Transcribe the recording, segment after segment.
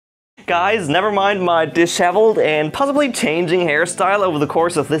Guys, never mind my disheveled and possibly changing hairstyle over the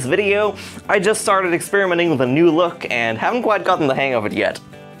course of this video. I just started experimenting with a new look and haven't quite gotten the hang of it yet.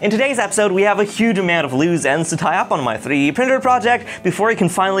 In today's episode, we have a huge amount of loose ends to tie up on my 3D printer project before I can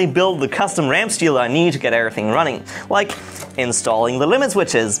finally build the custom ramp steel I need to get everything running, like installing the limit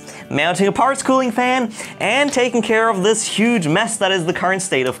switches, mounting a parts cooling fan, and taking care of this huge mess that is the current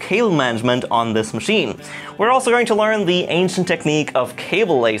state of cable management on this machine. We're also going to learn the ancient technique of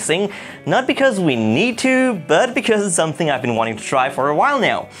cable lacing, not because we need to, but because it's something I've been wanting to try for a while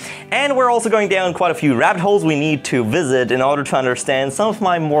now. And we're also going down quite a few rabbit holes we need to visit in order to understand some of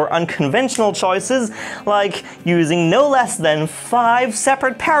my more unconventional choices, like using no less than 5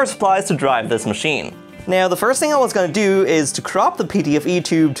 separate power supplies to drive this machine. Now, the first thing I was going to do is to crop the PTFE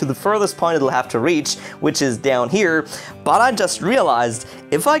tube to the furthest point it'll have to reach, which is down here, but I just realized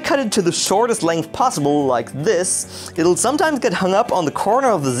if I cut it to the shortest length possible, like this, it'll sometimes get hung up on the corner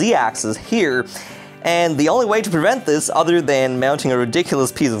of the Z-axis here, and the only way to prevent this, other than mounting a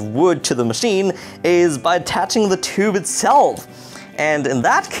ridiculous piece of wood to the machine, is by attaching the tube itself. And in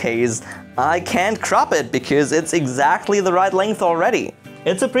that case, I can't crop it because it's exactly the right length already.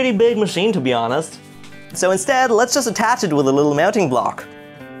 It's a pretty big machine, to be honest. So instead, let's just attach it with a little mounting block.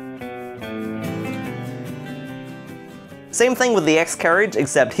 Same thing with the X carriage,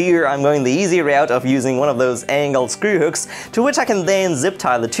 except here I'm going the easy route of using one of those angled screw hooks, to which I can then zip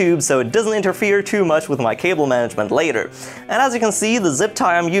tie the tube so it doesn't interfere too much with my cable management later. And as you can see, the zip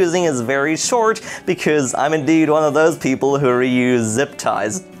tie I'm using is very short because I'm indeed one of those people who reuse zip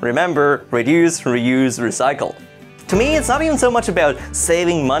ties. Remember, reduce, reuse, recycle. To me, it's not even so much about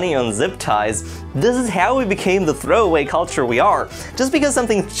saving money on zip ties. This is how we became the throwaway culture we are. Just because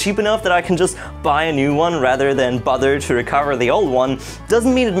something's cheap enough that I can just buy a new one rather than bother to recover the old one,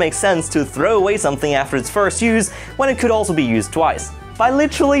 doesn't mean it makes sense to throw away something after its first use when it could also be used twice. By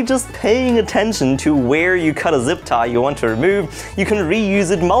literally just paying attention to where you cut a zip tie you want to remove, you can reuse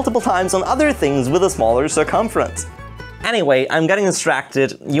it multiple times on other things with a smaller circumference. Anyway, I'm getting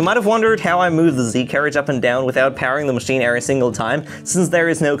distracted. You might have wondered how I move the Z carriage up and down without powering the machine every single time, since there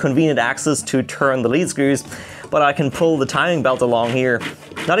is no convenient axis to turn the lead screws, but I can pull the timing belt along here.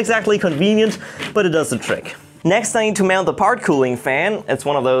 Not exactly convenient, but it does the trick. Next, I need to mount the part cooling fan. It's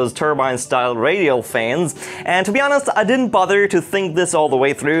one of those turbine-style radial fans, and to be honest, I didn't bother to think this all the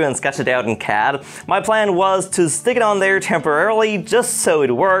way through and sketch it out in CAD. My plan was to stick it on there temporarily, just so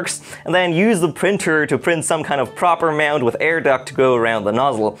it works, and then use the printer to print some kind of proper mount with air duct to go around the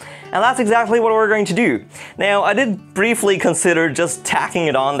nozzle. And that's exactly what we're going to do. Now, I did briefly consider just tacking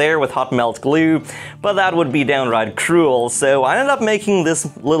it on there with hot melt glue, but that would be downright cruel, so I ended up making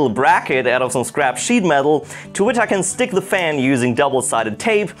this little bracket out of some scrap sheet metal, to which I can stick the fan using double-sided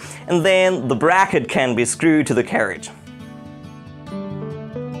tape, and then the bracket can be screwed to the carriage.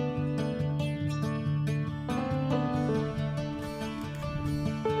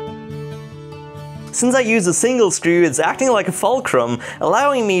 Since I use a single screw, it's acting like a fulcrum,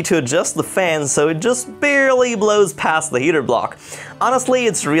 allowing me to adjust the fan so it just barely blows past the heater block. Honestly,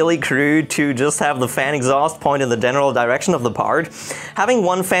 it's really crude to just have the fan exhaust point in the general direction of the part. Having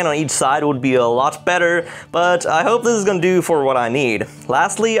one fan on each side would be a lot better, but I hope this is gonna do for what I need.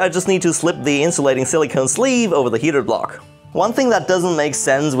 Lastly, I just need to slip the insulating silicone sleeve over the heater block. One thing that doesn't make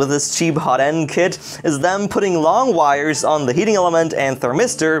sense with this cheap hot end kit is them putting long wires on the heating element and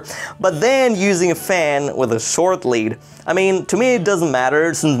thermistor, but then using a fan with a short lead. I mean, to me it doesn't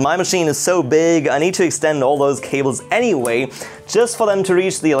matter, since my machine is so big I need to extend all those cables anyway, just for them to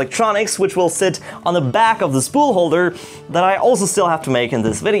reach the electronics, which will sit on the back of the spool holder that I also still have to make in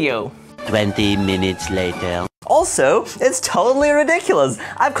this video. 20 minutes later. Also, it's totally ridiculous.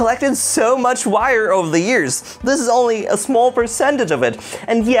 I've collected so much wire over the years. This is only a small percentage of it,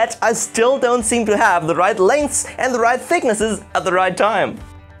 and yet I still don't seem to have the right lengths and the right thicknesses at the right time.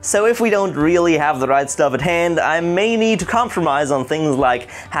 So if we don't really have the right stuff at hand, I may need to compromise on things like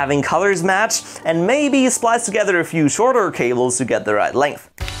having colors match and maybe splice together a few shorter cables to get the right length.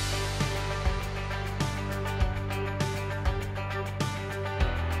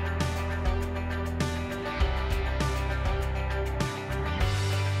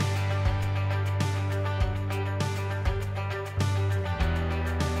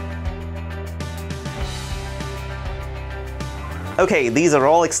 Okay, these are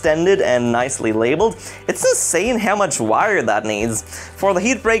all extended and nicely labeled. It's insane how much wire that needs. For the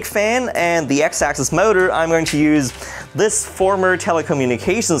heat break fan and the X-axis motor, I'm going to use this former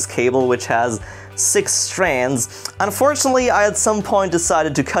telecommunications cable, which has 6 strands. Unfortunately, I at some point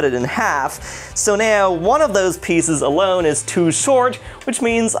decided to cut it in half, so now one of those pieces alone is too short, which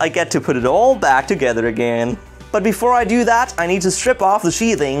means I get to put it all back together again. But before I do that, I need to strip off the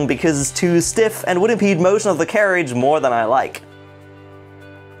sheathing because it's too stiff and would impede motion of the carriage more than I like.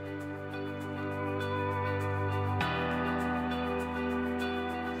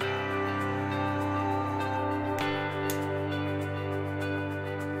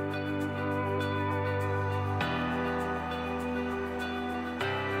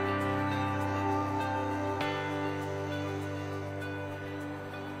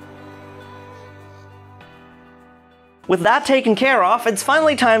 With that taken care of, it's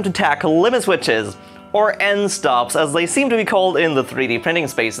finally time to tackle limit switches, or endstops as they seem to be called in the 3D printing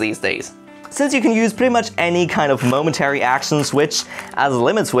space these days. Since you can use pretty much any kind of momentary action switch as a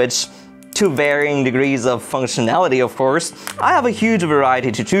limit switch, to varying degrees of functionality of course, I have a huge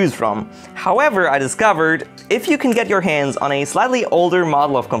variety to choose from. However, I discovered if you can get your hands on a slightly older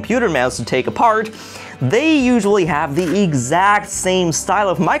model of computer mouse to take apart, they usually have the exact same style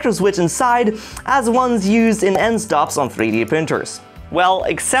of microswitch inside as ones used in endstops on 3D printers. Well,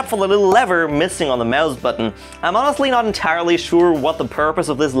 except for the little lever missing on the mouse button. I'm honestly not entirely sure what the purpose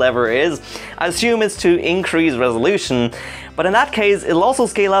of this lever is. I assume it's to increase resolution, but in that case it'll also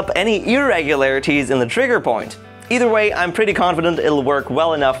scale up any irregularities in the trigger point. Either way, I'm pretty confident it'll work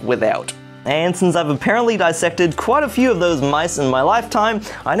well enough without. And since I've apparently dissected quite a few of those mice in my lifetime,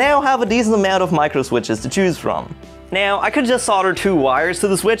 I now have a decent amount of micro switches to choose from. Now, I could just solder 2 wires to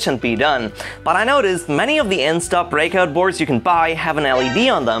the switch and be done, but I noticed many of the endstop breakout boards you can buy have an LED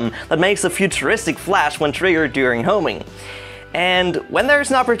on them that makes a futuristic flash when triggered during homing. And when there's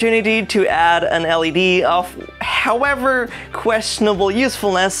an opportunity to add an LED of however questionable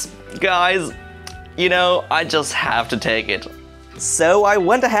usefulness, guys, you know, I just have to take it. So I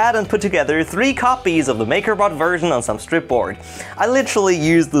went ahead and put together 3 copies of the MakerBot version on some strip board. I literally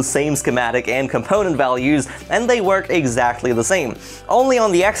used the same schematic and component values and they work exactly the same. Only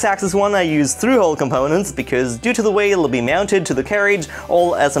on the X-axis one I used through-hole components because due to the way it'll be mounted to the carriage,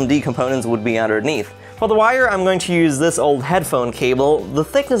 all SMD components would be underneath. For the wire, I'm going to use this old headphone cable. The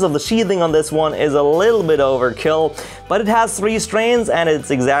thickness of the sheathing on this one is a little bit overkill, but it has 3 strands and it's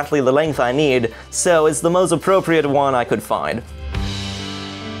exactly the length I need, so it's the most appropriate one I could find.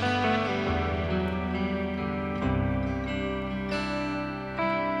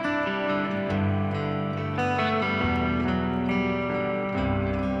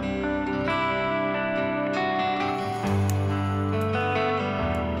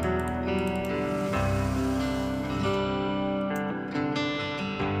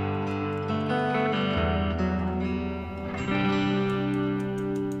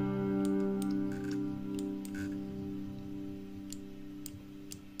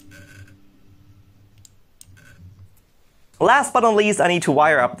 Last but not least, I need to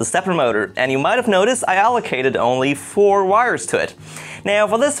wire up the stepper motor, and you might have noticed I allocated only 4 wires to it. Now,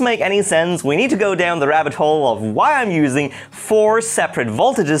 for this to make any sense, we need to go down the rabbit hole of why I'm using 4 separate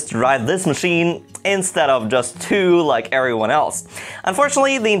voltages to drive this machine instead of just 2 like everyone else.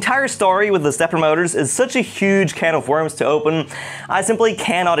 Unfortunately, the entire story with the stepper motors is such a huge can of worms to open, I simply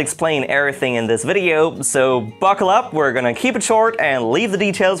cannot explain everything in this video, so buckle up, we're gonna keep it short and leave the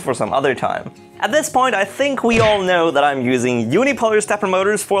details for some other time. At this point, I think we all know that I'm using unipolar stepper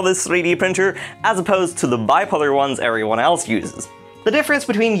motors for this 3D printer as opposed to the bipolar ones everyone else uses. The difference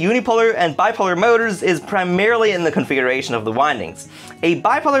between unipolar and bipolar motors is primarily in the configuration of the windings. A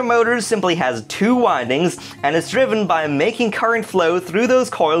bipolar motor simply has 2 windings and is driven by making current flow through those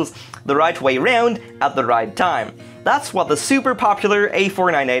coils the right way round at the right time. That's what the super popular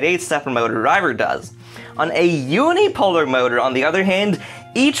A4988 stepper motor driver does. On a unipolar motor, on the other hand,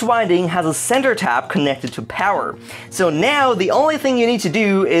 each winding has a center tap connected to power. So now the only thing you need to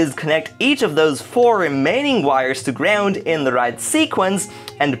do is connect each of those 4 remaining wires to ground in the right sequence,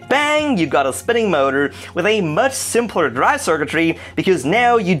 and bang, you got a spinning motor with a much simpler drive circuitry, because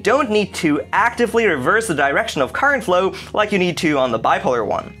now you don't need to actively reverse the direction of current flow like you need to on the bipolar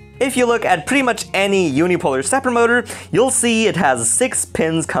one. If you look at pretty much any unipolar stepper motor, you'll see it has 6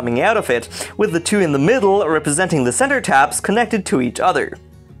 pins coming out of it, with the 2 in the middle representing the center taps connected to each other.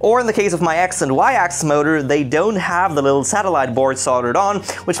 Or in the case of my X and Y axis motor, they don't have the little satellite board soldered on,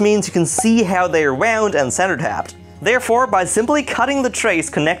 which means you can see how they're wound and center tapped. Therefore, by simply cutting the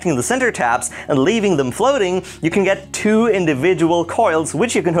trace connecting the center taps and leaving them floating, you can get 2 individual coils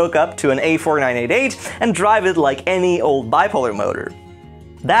which you can hook up to an A4988 and drive it like any old bipolar motor.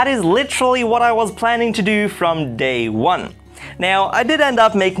 That is literally what I was planning to do from day one. Now, I did end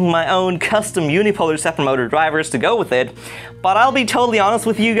up making my own custom unipolar stepper motor drivers to go with it, but I'll be totally honest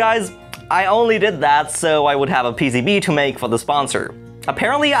with you guys, I only did that so I would have a PCB to make for the sponsor.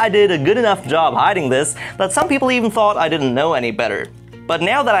 Apparently I did a good enough job hiding this that some people even thought I didn't know any better. But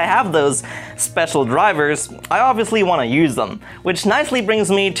now that I have those special drivers, I obviously want to use them, which nicely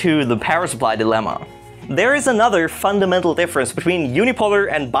brings me to the power supply dilemma. There is another fundamental difference between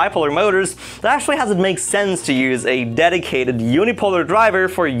unipolar and bipolar motors that actually has it make sense to use a dedicated unipolar driver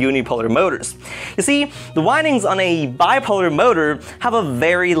for unipolar motors. You see, the windings on a bipolar motor have a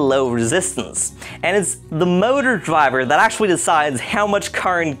very low resistance, and it's the motor driver that actually decides how much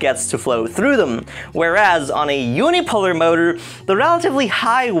current gets to flow through them, whereas on a unipolar motor, the relatively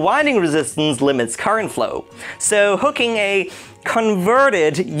high winding resistance limits current flow. So hooking a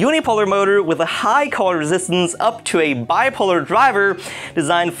converted unipolar motor with a high coil resistance up to a bipolar driver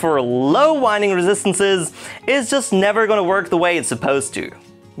designed for low winding resistances is just never going to work the way it's supposed to.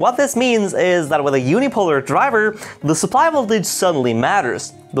 What this means is that with a unipolar driver, the supply voltage suddenly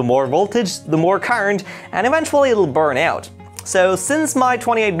matters. The more voltage, the more current, and eventually it'll burn out. So since my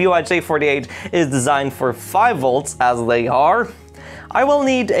 28BYJ48 is designed for 5 volts as they are, I will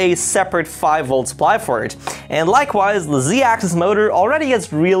need a separate 5-volt supply for it. And likewise, the Z-axis motor already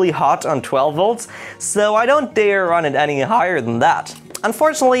gets really hot on 12 volts, so I don't dare run it any higher than that.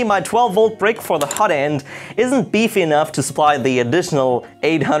 Unfortunately, my 12-volt brick for the hot end isn't beefy enough to supply the additional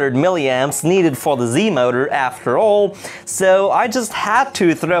 800 milliamps needed for the Z motor after all, so I just had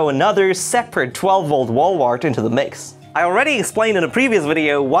to throw another separate 12-volt wall wart into the mix. I already explained in a previous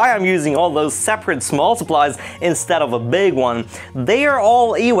video why I'm using all those separate small supplies instead of a big one. They are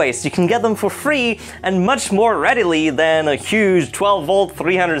all e-waste. You can get them for free and much more readily than a huge 12-volt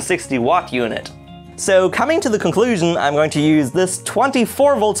 360-watt unit. So coming to the conclusion, I'm going to use this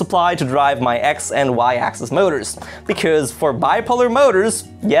 24-volt supply to drive my X and Y axis motors. Because for bipolar motors,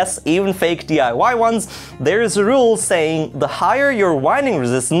 yes, even fake DIY ones, there is a rule saying the higher your winding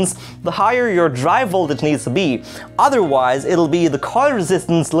resistance, the higher your drive voltage needs to be. Otherwise, it'll be the coil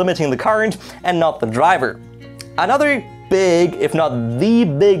resistance limiting the current and not the driver. Another big, if not the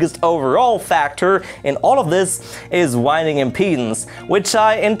biggest overall factor in all of this is winding impedance, which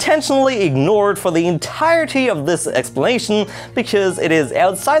I intentionally ignored for the entirety of this explanation because it is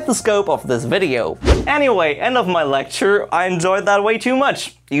outside the scope of this video. Anyway, end of my lecture. I enjoyed that way too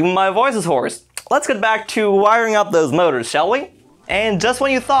much. Even my voice is hoarse. Let's get back to wiring up those motors, shall we? And just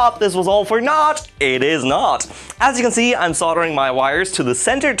when you thought this was all for naught, it is not. As you can see, I'm soldering my wires to the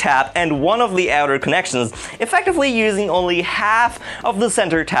center tap and one of the outer connections, effectively using only half of the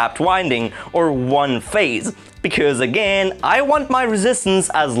center tapped winding, or one phase. Because again, I want my resistance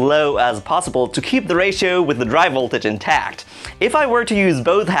as low as possible to keep the ratio with the drive voltage intact. If I were to use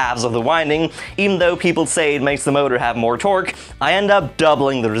both halves of the winding, even though people say it makes the motor have more torque, I end up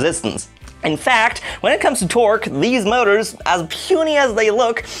doubling the resistance. In fact, when it comes to torque, these motors, as puny as they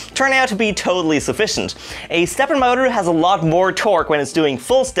look, turn out to be totally sufficient. A stepper motor has a lot more torque when it's doing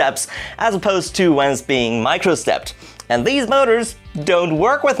full steps as opposed to when it's being micro-stepped. And these motors don't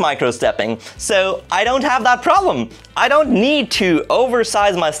work with micro-stepping, so I don't have that problem. I don't need to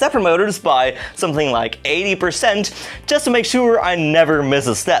oversize my stepper motors by something like 80% just to make sure I never miss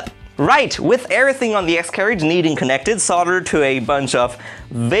a step. Right, with everything on the X-carriage needing connected, soldered to a bunch of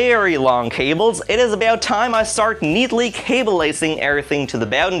very long cables, it is about time I start neatly cable lacing everything to the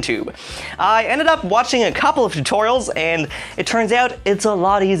Bowden tube. I ended up watching a couple of tutorials and it turns out it's a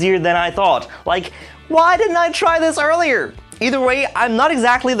lot easier than I thought. Like, why didn't I try this earlier? Either way, I'm not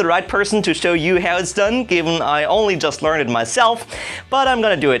exactly the right person to show you how it's done, given I only just learned it myself, but I'm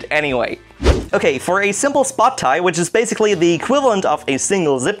gonna do it anyway. Okay, for a simple spot tie, which is basically the equivalent of a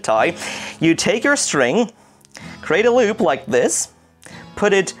single zip tie, you take your string, create a loop like this,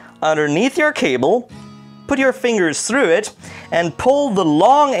 put it underneath your cable, put your fingers through it, and pull the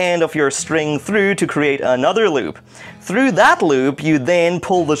long end of your string through to create another loop. Through that loop, you then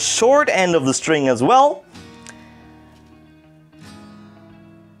pull the short end of the string as well,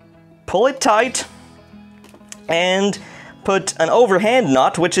 pull it tight, and put an overhand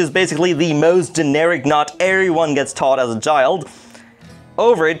knot, which is basically the most generic knot everyone gets taught as a child,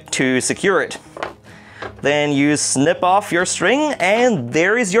 over it to secure it. Then you snip off your string and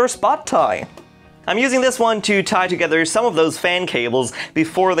there is your spot tie. I'm using this one to tie together some of those fan cables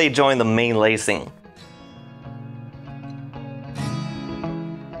before they join the main lacing.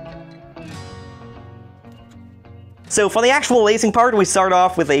 So for the actual lacing part, we start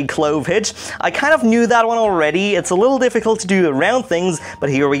off with a clove hitch. I kind of knew that one already. It's a little difficult to do around things, but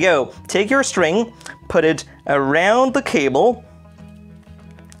here we go. Take your string, put it around the cable,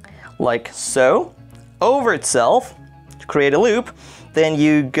 like so, over itself, to create a loop. Then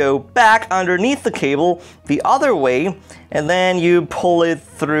you go back underneath the cable the other way, and then you pull it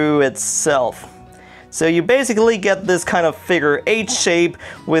through itself So you basically get this kind of figure 8 shape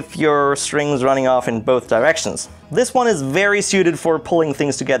with your strings running off in both directions. This one is very suited for pulling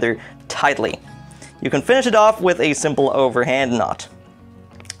things together tightly. You can finish it off with a simple overhand knot.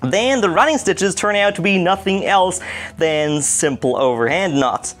 Then the running stitches turn out to be nothing else than simple overhand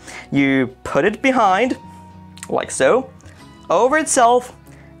knots. You put it behind, like so, over itself,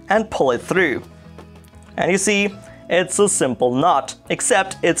 and pull it through. And you see, it's a simple knot,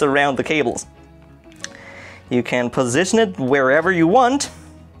 except it's around the cables. You can position it wherever you want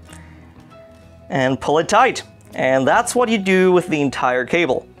and pull it tight. And that's what you do with the entire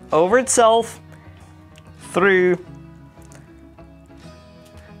cable. Over itself, through,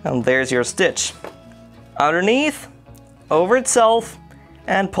 and there's your stitch. Underneath, over itself,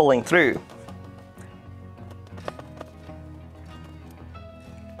 and pulling through.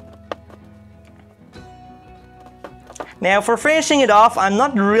 Now for finishing it off, I'm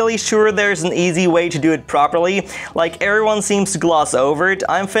not really sure there's an easy way to do it properly. Like, everyone seems to gloss over it.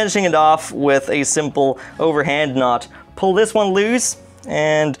 I'm finishing it off with a simple overhand knot. Pull this one loose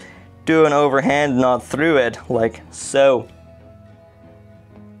and do an overhand knot through it, like so.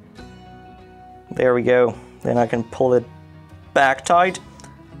 There we go. Then I can pull it back tight.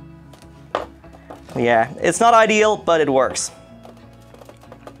 Yeah, it's not ideal, but it works.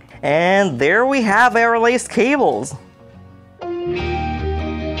 And there we have our laced cables.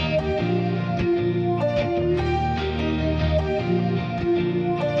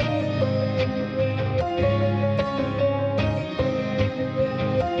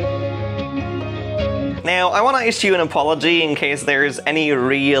 Now, I want to issue an apology in case there's any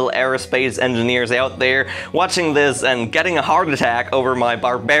real aerospace engineers out there watching this and getting a heart attack over my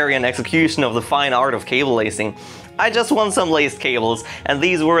barbarian execution of the fine art of cable lacing. I just want some laced cables, and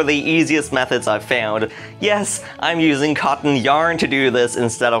these were the easiest methods I've found. Yes, I'm using cotton yarn to do this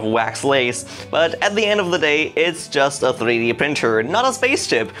instead of wax lace, but at the end of the day, it's just a 3D printer, not a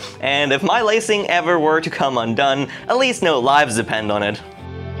spaceship, and if my lacing ever were to come undone, at least no lives depend on it.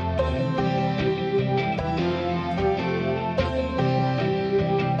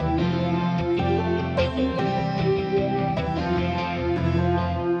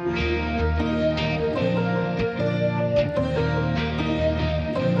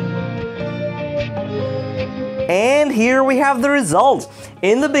 And here we have the result.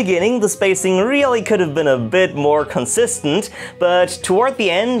 In the beginning, the spacing really could have been a bit more consistent, but toward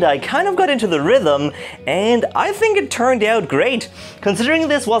the end I kind of got into the rhythm, and I think it turned out great. Considering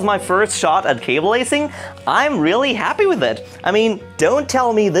this was my first shot at cable lacing, I'm really happy with it. I mean, don't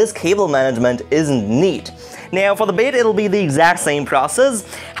tell me this cable management isn't neat. Now for the bait, it'll be the exact same process.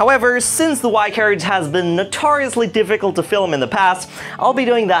 However, since the Y-carriage has been notoriously difficult to film in the past, I'll be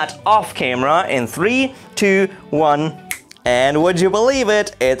doing that off camera in 3, 2, 1. And would you believe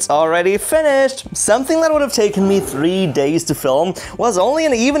it, it's already finished! Something that would have taken me 3 days to film was only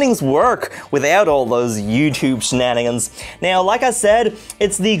an evening's work without all those YouTube shenanigans. Now, like I said,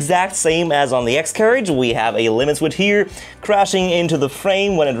 it's the exact same as on the X-carriage. We have a limit switch here, crashing into the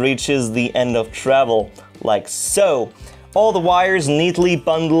frame when it reaches the end of travel, like so. All the wires neatly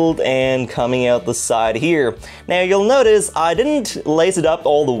bundled and coming out the side here. Now you'll notice I didn't lace it up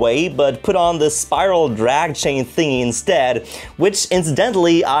all the way, but put on this spiral drag chain thingy instead, which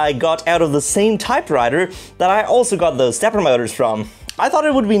incidentally I got out of the same typewriter that I also got those stepper motors from. I thought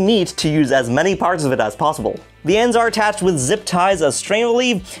it would be neat to use as many parts of it as possible. The ends are attached with zip ties as strain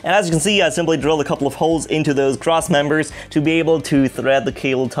relief, and as you can see I simply drilled a couple of holes into those cross members to be able to thread the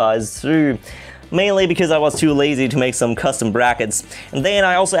cable ties through. Mainly because I was too lazy to make some custom brackets. And then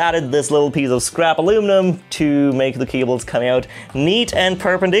I also added this little piece of scrap aluminum to make the cables come out neat and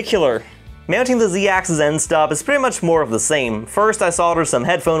perpendicular. Mounting the Z-axis end stop is pretty much more of the same. First I soldered some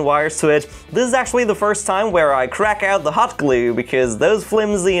headphone wires to it. This is actually the first time where I crack out the hot glue because those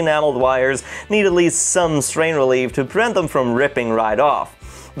flimsy enameled wires need at least some strain relief to prevent them from ripping right off.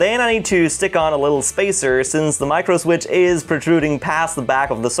 Then I need to stick on a little spacer since the micro switch is protruding past the back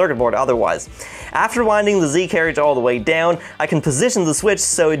of the circuit board otherwise. After winding the Z carriage all the way down, I can position the switch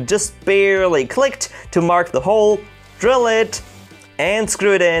so it just barely clicked to mark the hole, drill it, and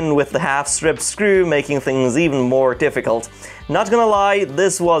screw it in with the half-stripped screw, making things even more difficult. Not gonna lie,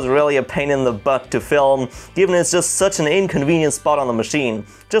 this was really a pain in the butt to film, given it's just such an inconvenient spot on the machine,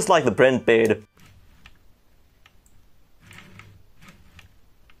 just like the print bed.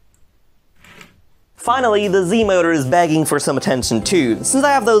 Finally, the Z motor is begging for some attention too. Since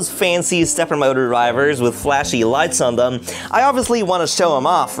I have those fancy stepper motor drivers with flashy lights on them, I obviously want to show them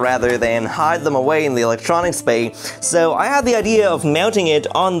off rather than hide them away in the electronics bay, so I had the idea of mounting it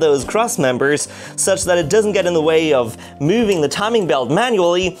on those cross members such that it doesn't get in the way of moving the timing belt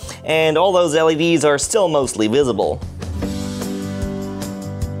manually, and all those LEDs are still mostly visible.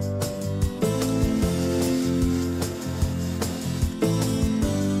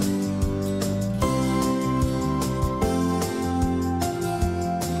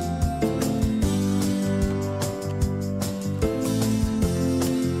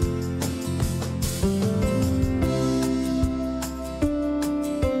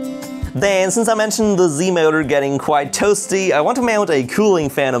 Then, since I mentioned the Z motor getting quite toasty, I want to mount a cooling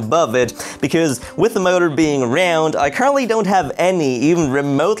fan above it, because with the motor being round, I currently don't have any even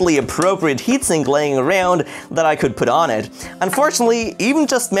remotely appropriate heatsink laying around that I could put on it. Unfortunately, even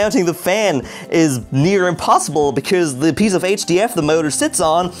just mounting the fan is near impossible because the piece of HDF the motor sits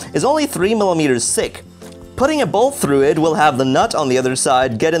on is only 3mm thick. Putting a bolt through it will have the nut on the other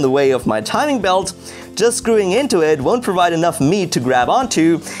side get in the way of my timing belt. Just screwing into it won't provide enough meat to grab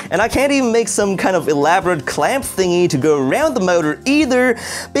onto, and I can't even make some kind of elaborate clamp thingy to go around the motor either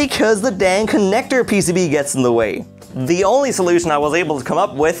because the dang connector PCB gets in the way. The only solution I was able to come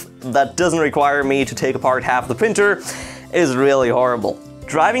up with that doesn't require me to take apart half the printer is really horrible.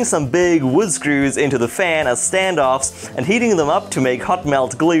 Driving some big wood screws into the fan as standoffs and heating them up to make hot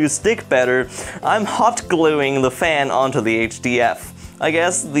melt glue stick better, I'm hot gluing the fan onto the HDF. I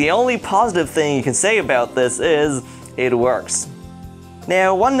guess the only positive thing you can say about this is it works.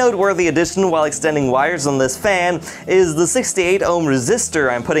 Now, one noteworthy addition while extending wires on this fan is the 68 ohm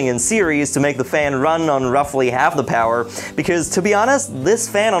resistor I'm putting in series to make the fan run on roughly half the power, because to be honest, this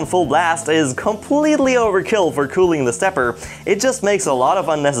fan on full blast is completely overkill for cooling the stepper. It just makes a lot of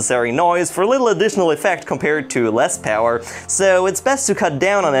unnecessary noise for little additional effect compared to less power, so it's best to cut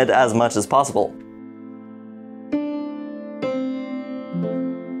down on it as much as possible.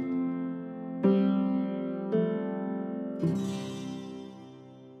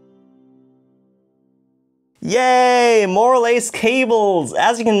 Yay! More lace cables!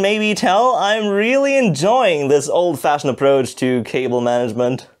 As you can maybe tell, I'm really enjoying this old-fashioned approach to cable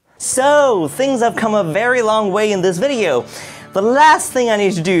management. So, things have come a very long way in this video. The last thing I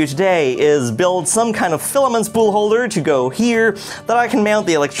need to do today is build some kind of filament spool holder to go here that I can mount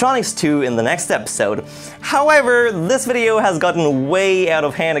the electronics to in the next episode. However, this video has gotten way out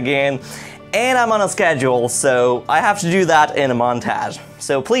of hand again, and I'm on a schedule, so I have to do that in a montage.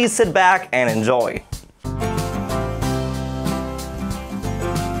 So please sit back and enjoy.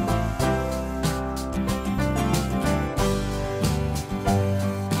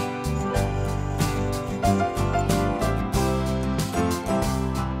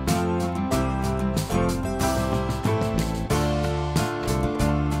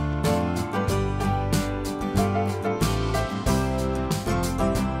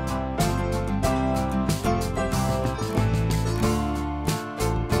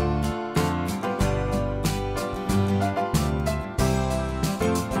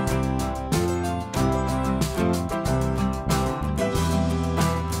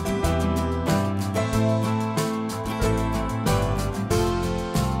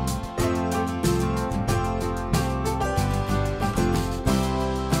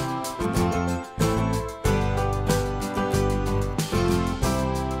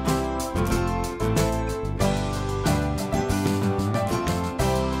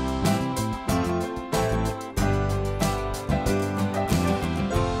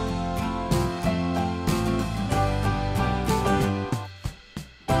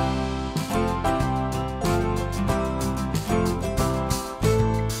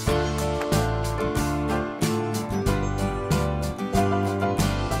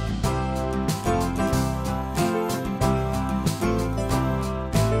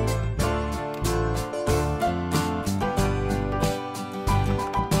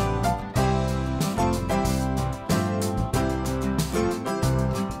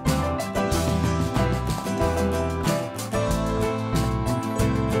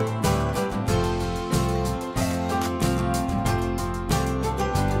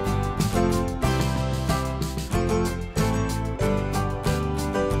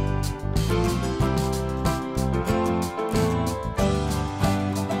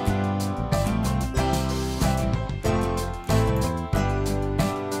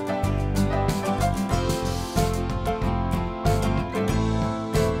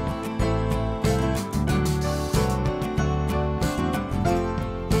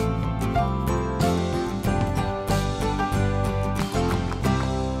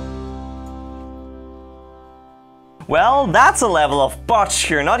 Well, that's a level of botch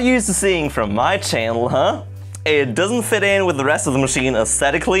you're not used to seeing from my channel, huh? It doesn't fit in with the rest of the machine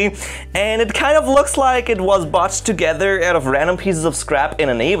aesthetically, and it kind of looks like it was botched together out of random pieces of scrap in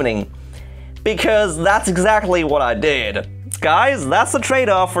an evening. Because that's exactly what I did. Guys, that's the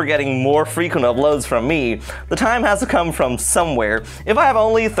trade-off for getting more frequent uploads from me. The time has to come from somewhere. If I have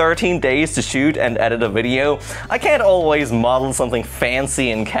only 13 days to shoot and edit a video, I can't always model something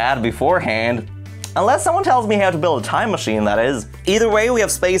fancy in CAD beforehand. Unless someone tells me how to build a time machine, that is. Either way, we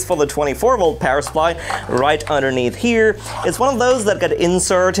have space for the 24-volt power supply right underneath here. It's one of those that get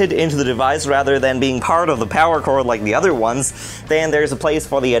inserted into the device rather than being part of the power cord like the other ones. Then there's a place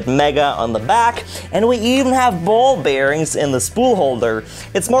for the Mega on the back, and we even have ball bearings in the spool holder.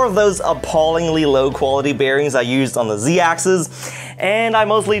 It's more of those appallingly low-quality bearings I used on the Z-axis, and I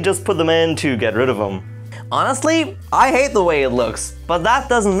mostly just put them in to get rid of them. Honestly, I hate the way it looks, but that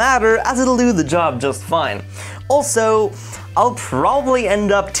doesn't matter as it'll do the job just fine. Also, I'll probably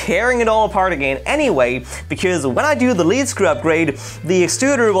end up tearing it all apart again anyway, because when I do the lead screw upgrade, the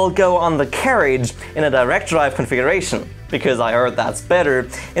extruder will go on the carriage in a direct drive configuration, because I heard that's better,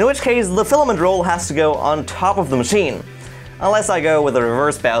 in which case the filament roll has to go on top of the machine. Unless I go with a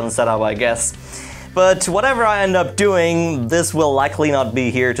reverse bound setup, I guess. But whatever I end up doing, this will likely not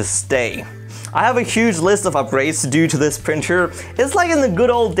be here to stay. I have a huge list of upgrades to do to this printer. It's like in the good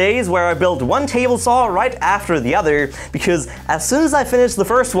old days where I built one table saw right after the other, because as soon as I finished the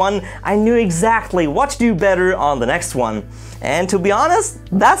first one, I knew exactly what to do better on the next one. And to be honest,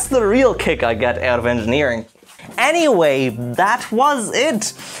 that's the real kick I get out of engineering. Anyway, that was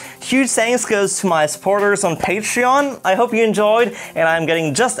it. Huge thanks goes to my supporters on Patreon. I hope you enjoyed, and I'm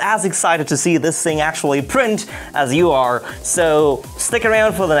getting just as excited to see this thing actually print as you are. So stick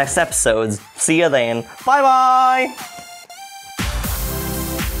around for the next episodes. See ya then. Bye bye!